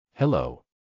Hello.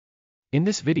 In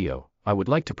this video, I would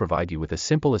like to provide you with a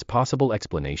simple as possible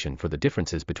explanation for the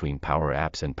differences between Power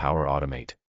Apps and Power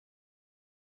Automate.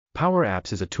 Power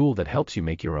Apps is a tool that helps you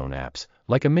make your own apps,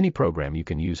 like a mini program you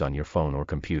can use on your phone or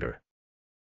computer.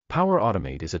 Power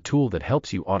Automate is a tool that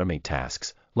helps you automate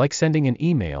tasks, like sending an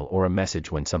email or a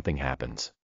message when something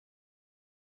happens.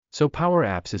 So Power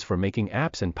Apps is for making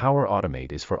apps and Power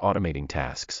Automate is for automating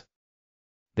tasks.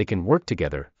 They can work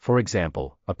together. For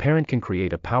example, a parent can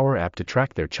create a Power App to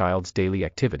track their child's daily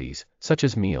activities, such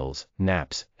as meals,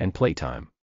 naps, and playtime.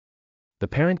 The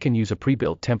parent can use a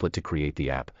pre-built template to create the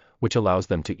app, which allows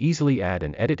them to easily add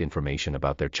and edit information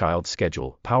about their child's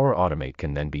schedule. Power Automate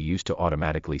can then be used to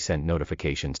automatically send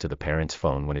notifications to the parent's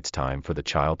phone when it's time for the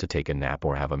child to take a nap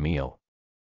or have a meal.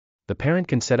 The parent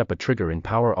can set up a trigger in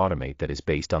Power Automate that is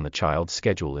based on the child's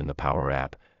schedule in the Power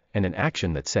App, and an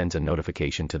action that sends a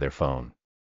notification to their phone.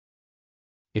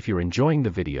 If you're enjoying the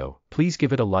video, please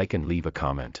give it a like and leave a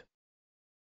comment.